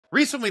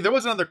Recently, there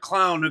was another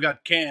clown who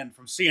got canned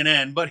from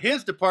CNN, but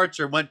his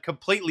departure went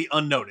completely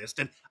unnoticed,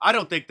 and I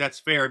don't think that's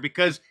fair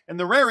because in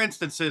the rare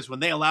instances when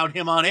they allowed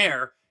him on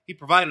air, he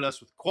provided us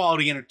with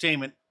quality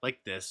entertainment like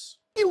this.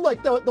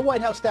 Like the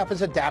White House staff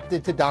has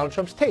adapted to Donald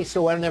Trump's taste,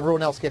 so when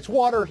everyone else gets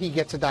water, he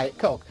gets a Diet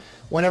Coke.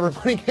 When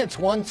everybody gets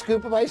one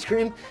scoop of ice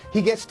cream,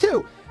 he gets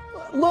two.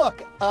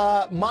 Look,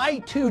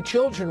 my two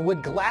children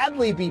would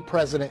gladly be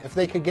president if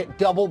they could get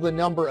double the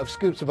number of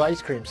scoops of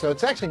ice cream. So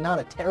it's actually not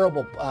a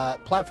terrible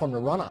platform to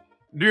run on.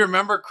 Do you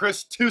remember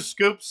Chris Two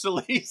Scoops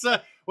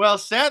Salisa? Well,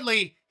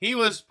 sadly, he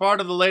was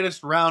part of the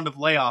latest round of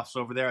layoffs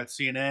over there at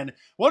CNN.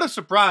 What a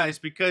surprise,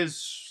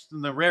 because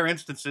in the rare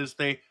instances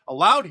they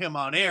allowed him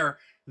on air,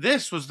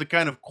 this was the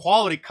kind of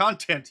quality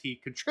content he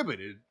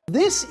contributed.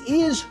 This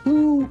is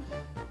who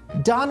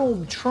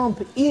Donald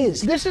Trump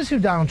is. This is who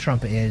Donald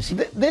Trump is.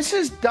 This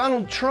is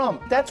Donald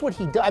Trump. That's what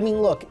he does. I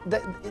mean, look,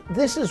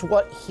 this is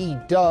what he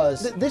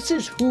does. This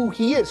is who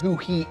he is. Who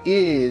he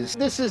is.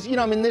 This is, you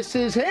know, I mean, this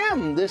is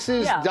him. This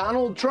is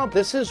Donald Trump.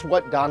 This is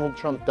what Donald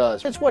Trump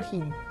does. It's what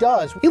he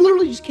does. He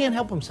literally just can't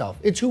help himself.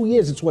 It's who he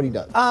is. It's what he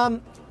does.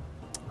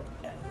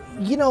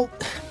 You know,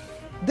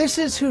 this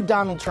is who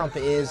Donald Trump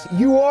is.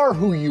 You are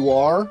who you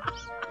are,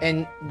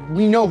 and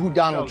we know who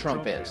Donald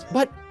Trump is.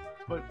 But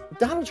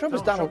Donald Trump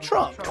is Donald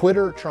Trump.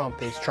 Twitter,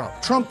 Trump is Trump.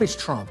 Trump is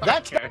Trump.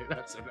 That's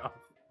enough.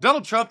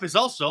 Donald Trump is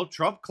also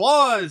Trump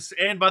Claus.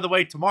 And by the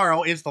way,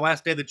 tomorrow is the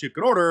last day that you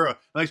can order a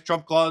nice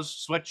Trump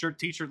Claus sweatshirt,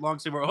 t-shirt, long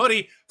sleeve, or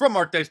hoodie from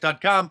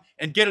markdice.com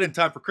and get it in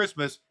time for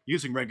Christmas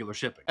using regular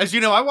shipping. As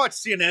you know, I watch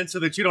CNN so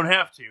that you don't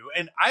have to,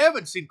 and I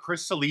haven't seen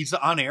Chris Salisa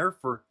on air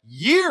for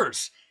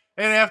years.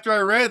 And after I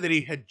read that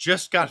he had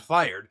just got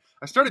fired,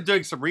 I started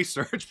doing some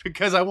research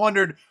because I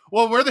wondered,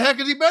 well, where the heck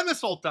has he been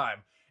this whole time?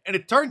 And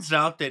it turns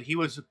out that he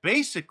was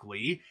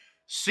basically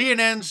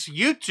CNN's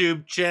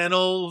YouTube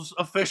channel's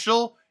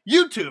official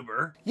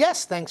YouTuber.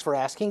 Yes, thanks for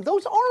asking.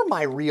 Those are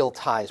my real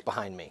ties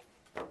behind me.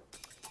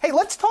 Hey,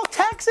 let's talk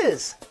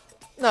taxes.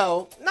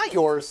 No, not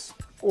yours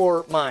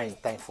or mine,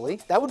 thankfully.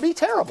 That would be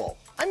terrible.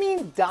 I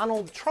mean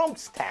Donald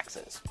Trump's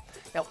taxes.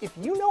 Now, if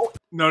you know...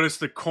 Notice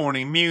the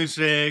corny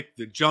music,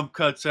 the jump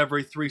cuts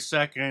every 3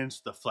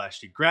 seconds, the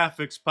flashy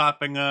graphics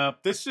popping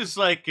up. This is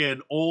like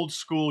an old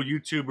school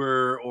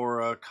YouTuber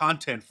or a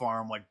content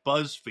farm like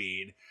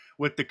BuzzFeed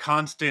with the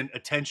constant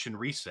attention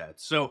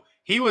reset. So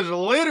he was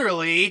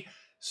literally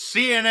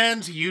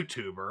CNN's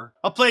YouTuber.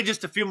 I'll play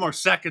just a few more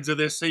seconds of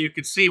this so you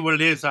can see what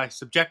it is I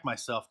subject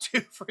myself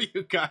to for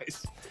you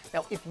guys.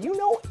 Now, if you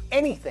know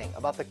anything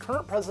about the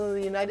current president of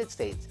the United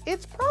States,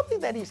 it's probably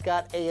that he's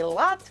got a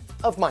lot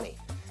of money.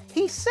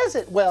 He says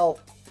it, well,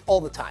 all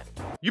the time.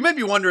 You may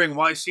be wondering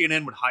why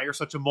CNN would hire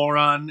such a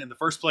moron in the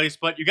first place,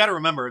 but you gotta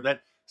remember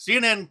that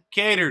CNN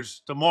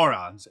caters to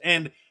morons,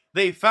 and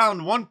they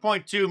found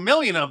 1.2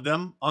 million of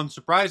them,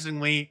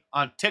 unsurprisingly,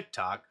 on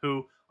TikTok,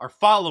 who are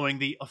following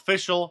the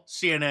official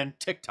CNN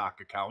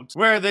TikTok account,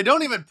 where they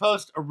don't even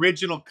post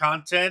original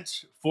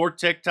content for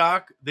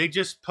TikTok. They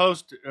just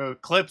post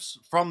clips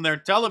from their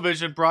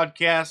television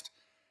broadcast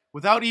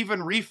without even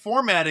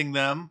reformatting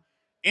them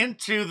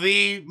into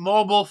the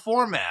mobile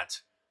format.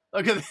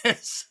 Look at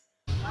this.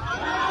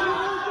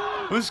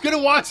 Who's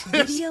gonna watch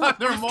this on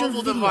their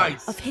mobile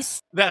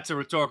device? That's a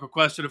rhetorical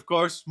question, of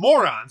course.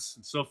 Morons.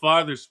 And so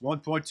far, there's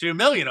 1.2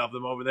 million of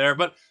them over there,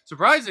 but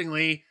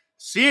surprisingly,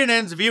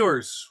 CNN's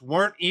viewers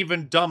weren't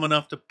even dumb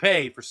enough to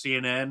pay for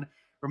CNN.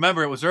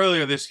 Remember, it was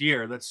earlier this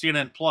year that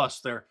CNN Plus,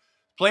 their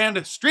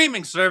planned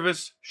streaming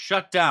service,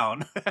 shut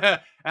down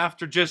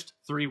after just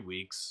 3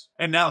 weeks.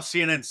 And now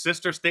CNN's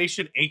sister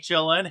station,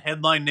 HLN,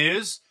 Headline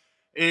News,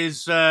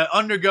 is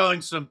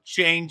undergoing some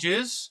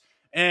changes,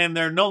 and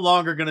they're no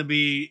longer going to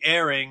be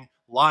airing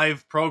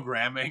live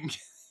programming.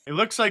 It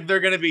looks like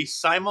they're going to be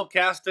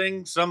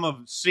simulcasting some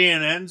of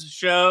CNN's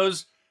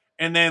shows,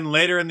 and then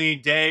later in the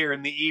day or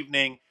in the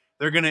evening,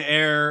 they're going to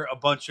air a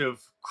bunch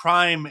of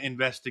crime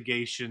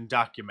investigation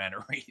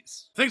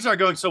documentaries. Things aren't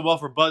going so well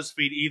for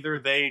BuzzFeed either.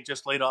 They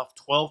just laid off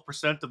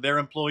 12% of their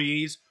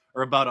employees,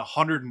 or about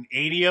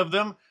 180 of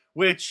them,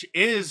 which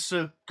is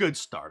a good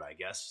start, I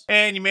guess.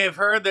 And you may have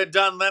heard that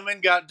Don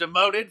Lemon got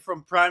demoted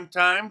from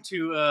primetime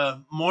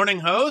to morning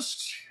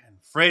host, and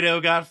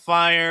Fredo got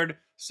fired.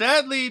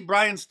 Sadly,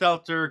 Brian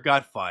Stelter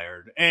got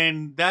fired,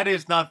 and that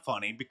is not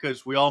funny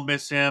because we all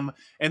miss him,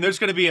 and there's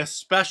going to be a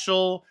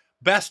special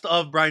best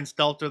of Brian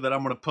Stelter that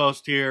I'm going to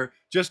post here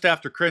just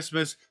after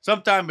Christmas,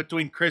 sometime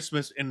between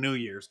Christmas and New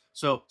Year's.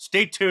 So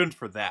stay tuned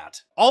for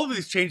that. All of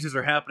these changes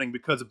are happening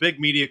because a big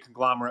media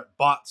conglomerate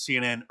bought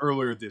CNN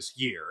earlier this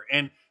year,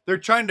 and they're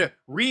trying to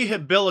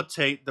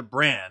rehabilitate the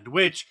brand,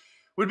 which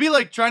would be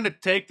like trying to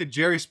take the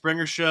Jerry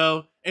Springer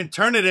show and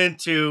turn it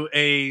into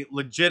a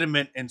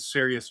legitimate and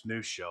serious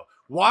news show.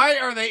 Why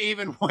are they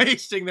even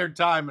wasting their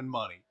time and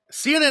money?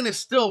 CNN is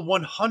still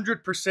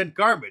 100%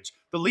 garbage.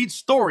 The lead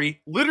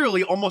story,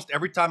 literally almost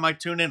every time I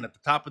tune in at the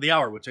top of the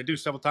hour, which I do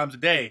several times a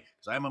day,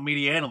 because I'm a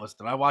media analyst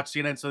and I watch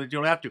CNN so that you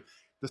don't have to,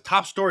 the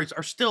top stories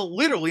are still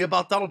literally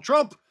about Donald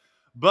Trump.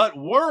 But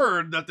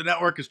word that the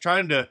network is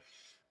trying to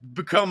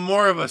become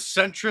more of a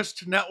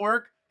centrist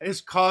network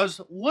has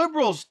caused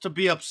liberals to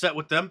be upset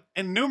with them,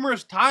 and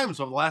numerous times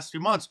over the last few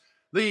months,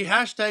 the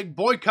hashtag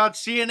boycott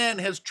CNN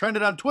has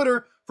trended on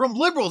Twitter from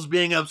liberals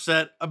being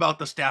upset about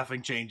the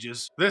staffing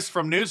changes. This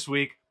from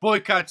Newsweek: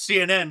 boycott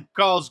CNN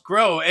calls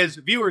grow as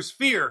viewers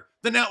fear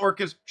the network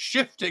is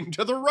shifting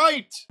to the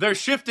right. They're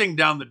shifting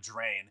down the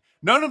drain.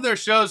 None of their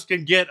shows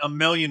can get 1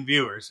 million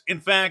viewers. In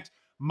fact,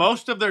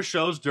 most of their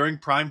shows during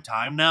prime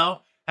time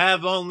now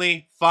have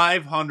only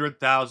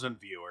 500,000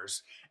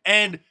 viewers.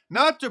 And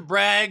not to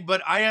brag,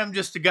 but I am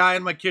just a guy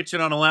in my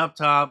kitchen on a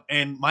laptop,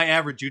 and my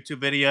average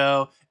YouTube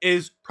video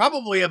is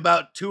probably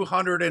about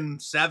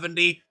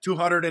 270,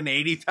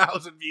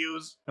 280,000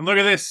 views. And look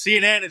at this,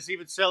 CNN is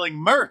even selling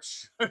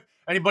merch.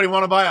 Anybody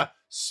want to buy a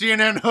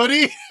CNN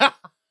hoodie?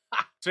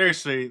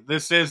 Seriously,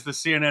 this is the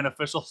CNN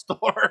official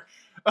store.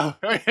 Oh,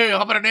 hey,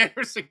 how about an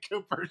Anderson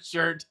Cooper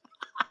shirt?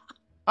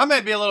 I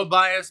may be a little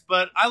biased,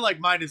 but I like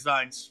my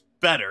designs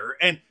better.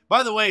 And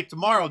by the way,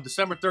 tomorrow,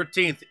 December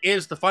 13th,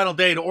 is the final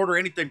day to order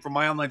anything from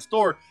my online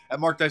store at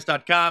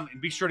markdice.com,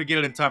 and be sure to get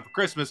it in time for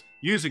Christmas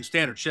using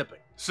standard shipping.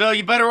 So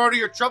you better order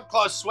your Trump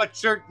Claus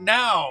sweatshirt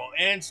now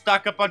and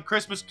stock up on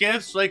Christmas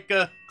gifts like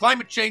a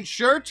climate change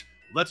shirt,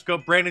 Let's Go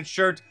Brandon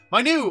shirt,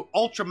 my new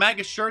Ultra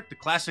MAGA shirt, the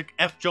classic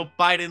F Joe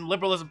Biden,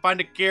 liberalism find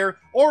a care,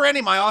 or any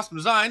of my awesome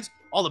designs,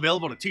 all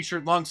available in a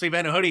t-shirt, long sleeve,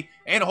 and a hoodie,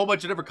 and a whole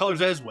bunch of different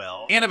colors as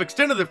well. And I've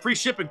extended the free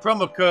shipping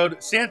promo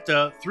code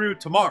Santa through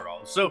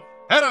tomorrow. So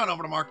head on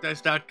over to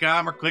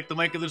markdice.com or click the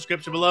link in the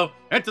description below.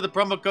 Enter the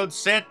promo code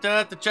Santa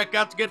at the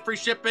checkout to get free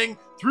shipping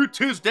through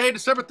Tuesday,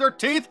 December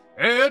 13th,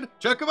 and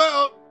check them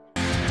out.